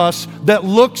front of us that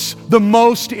looks the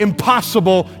most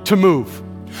impossible to move.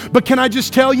 But can I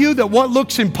just tell you that what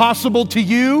looks impossible to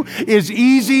you is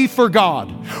easy for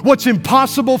God. What's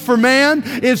impossible for man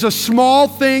is a small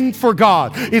thing for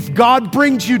God. If God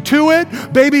brings you to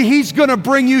it, baby, He's going to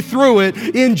bring you through it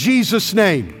in Jesus'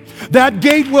 name. That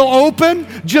gate will open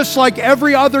just like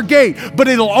every other gate, but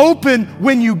it'll open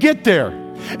when you get there.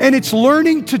 And it's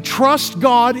learning to trust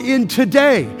God in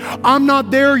today. I'm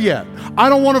not there yet. I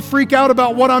don't want to freak out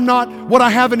about what I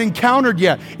haven't encountered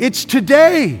yet. It's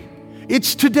today.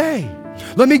 It's today.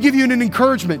 Let me give you an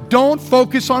encouragement. Don't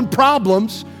focus on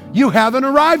problems you haven't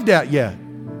arrived at yet.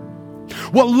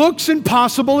 What looks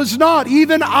impossible is not.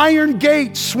 Even iron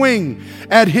gates swing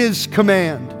at His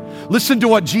command. Listen to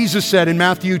what Jesus said in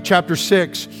Matthew chapter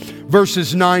 6,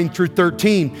 verses 9 through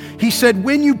 13. He said,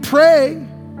 when you pray,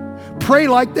 pray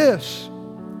like this.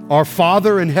 Our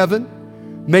Father in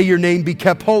heaven, may your name be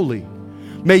kept holy.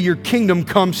 May your kingdom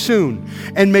come soon,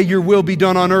 and may your will be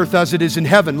done on earth as it is in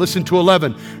heaven. Listen to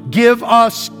 11. Give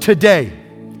us today.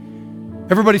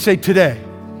 Everybody say today.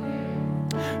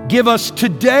 Give us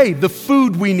today the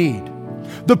food we need,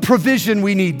 the provision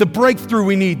we need, the breakthrough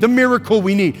we need, the miracle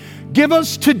we need. Give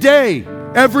us today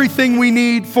everything we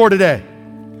need for today.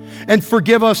 And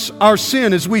forgive us our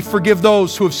sin as we forgive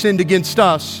those who have sinned against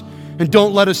us. And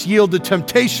don't let us yield to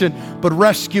temptation, but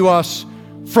rescue us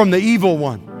from the evil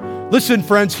one. Listen,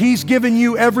 friends, He's given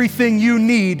you everything you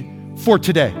need for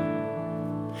today.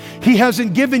 He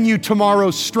hasn't given you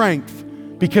tomorrow's strength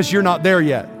because you're not there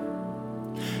yet.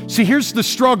 See, here's the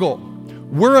struggle.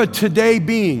 We're a today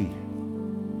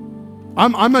being.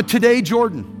 I'm a today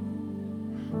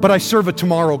Jordan, but I serve a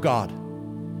tomorrow God.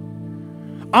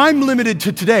 I'm limited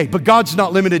to today, but God's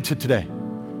not limited to today.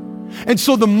 And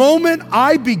so the moment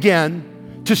I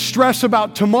began to stress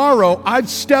about tomorrow, I've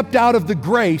stepped out of the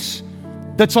grace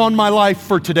that's on my life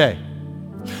for today.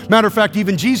 Matter of fact,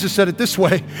 even Jesus said it this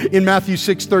way in Matthew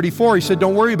 6:34. He said,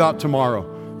 don't worry about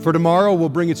tomorrow, for tomorrow will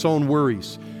bring its own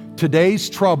worries. Today's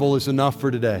trouble is enough for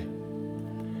today.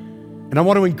 And I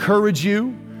want to encourage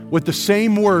you with the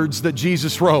same words that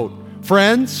Jesus wrote.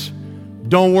 Friends,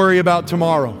 don't worry about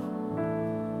tomorrow,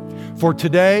 for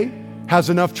today has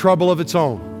enough trouble of its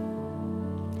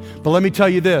own. But let me tell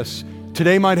you this,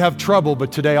 today might have trouble,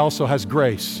 but today also has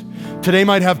grace. Today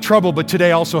might have trouble, but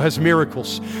today also has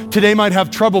miracles. Today might have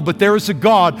trouble, but there is a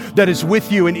God that is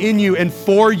with you and in you and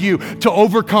for you to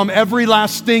overcome every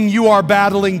last thing you are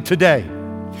battling today.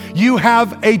 You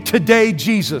have a today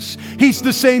Jesus. He's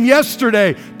the same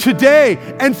yesterday, today,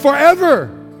 and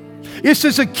forever. This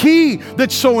is a key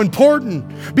that's so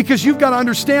important because you've got to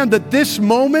understand that this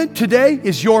moment today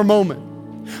is your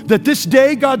moment. That this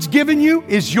day God's given you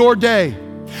is your day.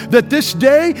 That this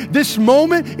day, this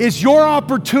moment is your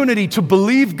opportunity to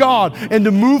believe God and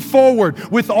to move forward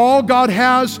with all God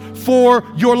has for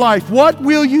your life. What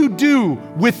will you do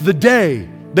with the day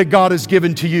that God has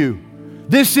given to you?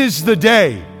 This is the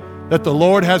day that the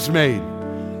Lord has made.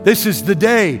 This is the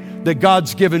day that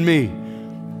God's given me.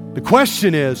 The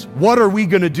question is, what are we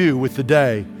going to do with the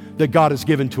day that God has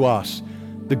given to us?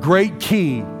 The great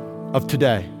key of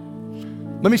today.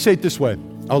 Let me say it this way.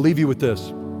 I'll leave you with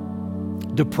this.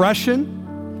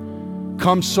 Depression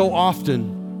comes so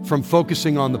often from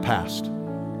focusing on the past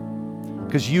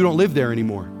because you don't live there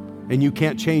anymore and you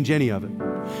can't change any of it.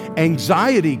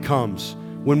 Anxiety comes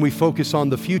when we focus on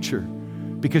the future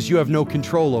because you have no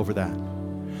control over that.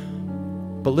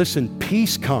 But listen,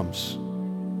 peace comes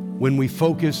when we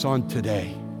focus on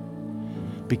today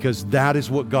because that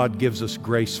is what God gives us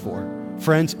grace for.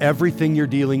 Friends, everything you're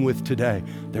dealing with today,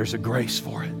 there's a grace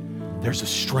for it. There's a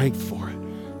strength for it.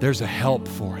 There's a help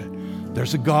for it.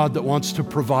 There's a God that wants to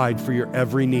provide for your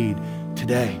every need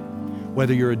today.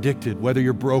 Whether you're addicted, whether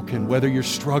you're broken, whether you're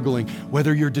struggling,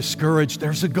 whether you're discouraged,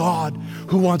 there's a God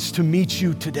who wants to meet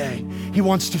you today. He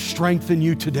wants to strengthen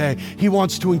you today. He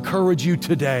wants to encourage you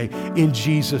today in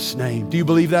Jesus' name. Do you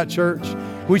believe that, church?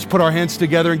 We just put our hands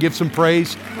together and give some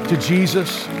praise to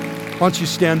Jesus. Why don't you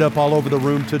stand up all over the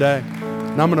room today?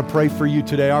 And I'm going to pray for you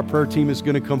today. Our prayer team is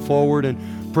going to come forward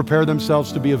and prepare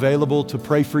themselves to be available to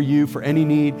pray for you for any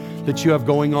need that you have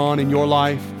going on in your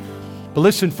life. But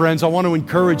listen, friends, I want to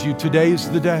encourage you. Today is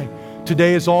the day.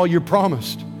 Today is all you're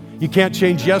promised. You can't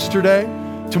change yesterday.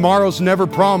 Tomorrow's never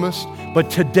promised. But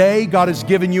today, God has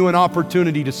given you an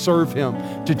opportunity to serve Him,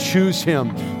 to choose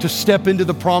Him, to step into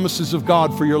the promises of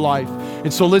God for your life.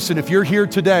 And so listen, if you're here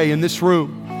today in this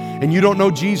room and you don't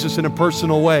know Jesus in a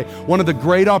personal way, one of the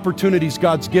great opportunities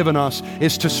God's given us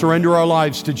is to surrender our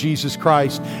lives to Jesus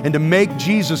Christ and to make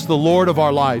Jesus the Lord of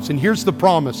our lives. And here's the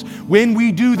promise. When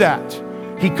we do that,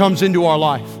 He comes into our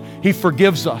life. He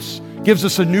forgives us, gives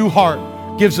us a new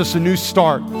heart, gives us a new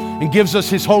start, and gives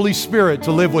us His Holy Spirit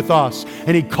to live with us.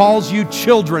 And He calls you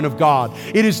children of God.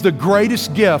 It is the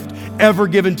greatest gift ever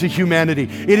given to humanity.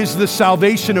 It is the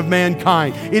salvation of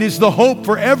mankind. It is the hope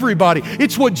for everybody.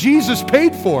 It's what Jesus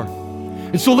paid for.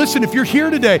 And so listen, if you're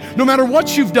here today, no matter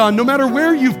what you've done, no matter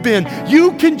where you've been,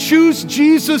 you can choose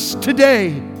Jesus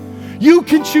today. You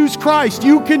can choose Christ.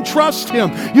 You can trust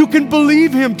Him. You can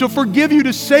believe Him to forgive you,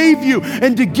 to save you,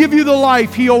 and to give you the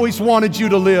life He always wanted you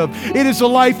to live. It is a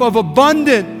life of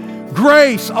abundant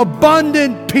grace,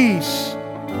 abundant peace.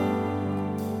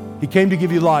 He came to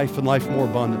give you life and life more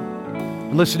abundant.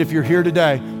 And listen, if you're here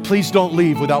today, please don't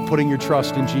leave without putting your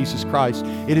trust in Jesus Christ.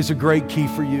 It is a great key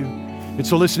for you. And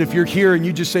so listen, if you're here and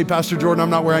you just say, Pastor Jordan,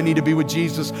 I'm not where I need to be with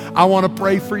Jesus, I want to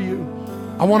pray for you.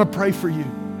 I want to pray for you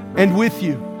and with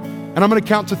you. And I'm going to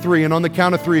count to 3. And on the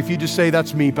count of 3, if you just say,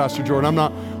 that's me, Pastor Jordan, I'm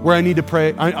not where I need to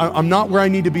pray. I'm not where I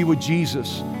need to be with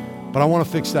Jesus, but I want to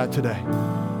fix that today.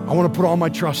 I want to put all my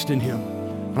trust in Him.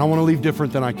 And I want to leave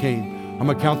different than I came. I'm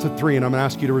going to count to 3, and I'm going to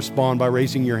ask you to respond by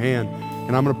raising your hand.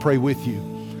 And I'm going to pray with you.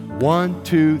 1,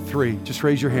 2, 3. Just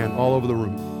raise your hand all over the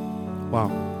room.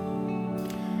 Wow.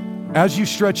 As you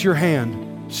stretch your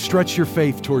hand, stretch your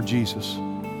faith toward Jesus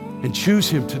and choose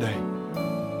Him today.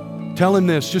 Tell Him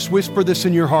this. Just whisper this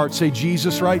in your heart. Say,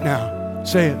 Jesus, right now.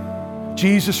 Say it.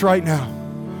 Jesus, right now.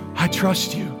 I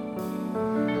trust You.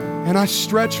 And I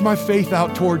stretch my faith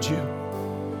out towards You.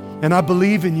 And I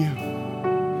believe in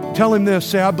You. Tell Him this.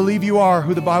 Say, I believe You are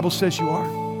who the Bible says You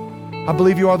are. I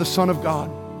believe You are the Son of God.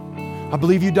 I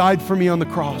believe You died for me on the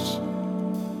cross.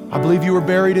 I believe You were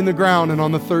buried in the ground, and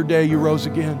on the 3rd day You rose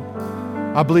again.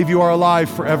 I believe You are alive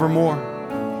forevermore.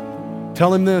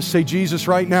 Tell Him this. Say, Jesus,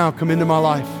 right now, come into my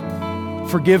life.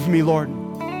 Forgive me, Lord.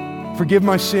 Forgive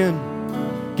my sin.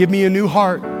 Give me a new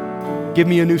heart. Give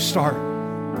me a new start.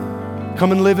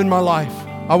 Come and live in my life.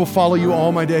 I will follow You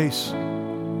all my days,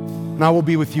 and I will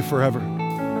be with You forever.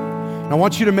 And I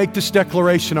want you to make this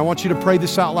declaration. I want you to pray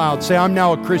this out loud. Say, I'm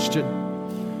now a Christian.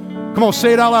 Come on,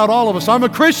 say it out loud, all of us. I'm a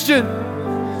Christian,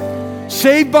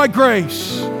 saved by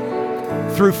grace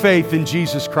through faith in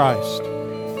Jesus Christ.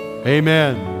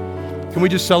 Amen. Can we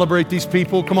just celebrate these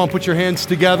people? Come on, put your hands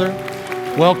together.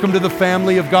 Welcome to the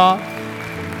family of God.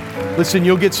 Listen,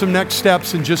 you'll get some next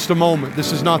steps in just a moment.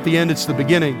 This is not the end, it's the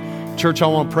beginning. Church, I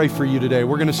want to pray for you today.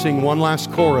 We're going to sing one last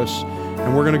chorus,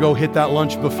 and we're going to go hit that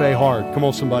lunch buffet hard. Come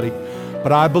on, somebody.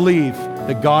 But I believe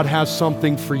that God has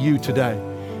something for you today.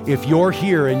 If you're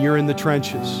here and you're in the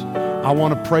trenches, I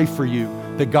want to pray for you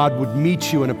that God would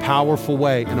meet you in a powerful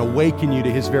way and awaken you to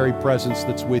His very presence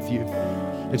that's with you.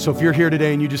 And so if you're here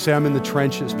today and you just say, I'm in the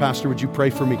trenches, Pastor, would you pray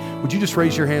for me? Would you just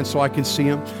raise your hand so I can see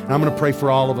them? And I'm going to pray for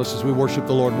all of us as we worship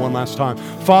the Lord one last time.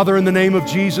 Father, in the name of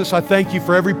Jesus, I thank You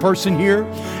for every person here.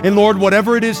 And Lord,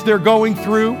 whatever it is they're going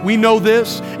through, we know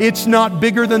this, it's not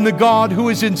bigger than the God who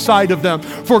is inside of them.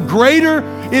 For greater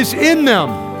is in them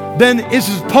than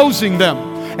is opposing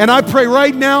them. And I pray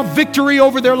right now, victory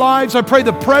over their lives. I pray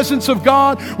the presence of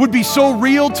God would be so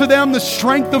real to them. The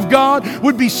strength of God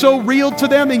would be so real to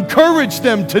them. Encourage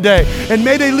them today. And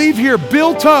may they leave here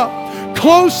built up,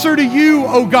 closer to You,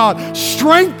 oh God,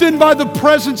 strengthened by the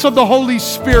presence of the Holy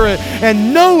Spirit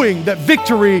and knowing that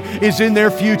victory is in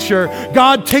their future.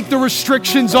 God, take the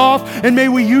restrictions off, and may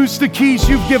we use the keys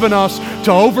You've given us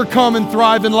to overcome and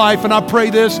thrive in life. And I pray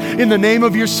this in the name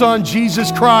of Your Son,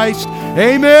 Jesus Christ.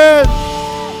 Amen.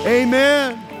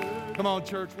 Amen. Come on,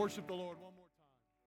 church, worship the Lord.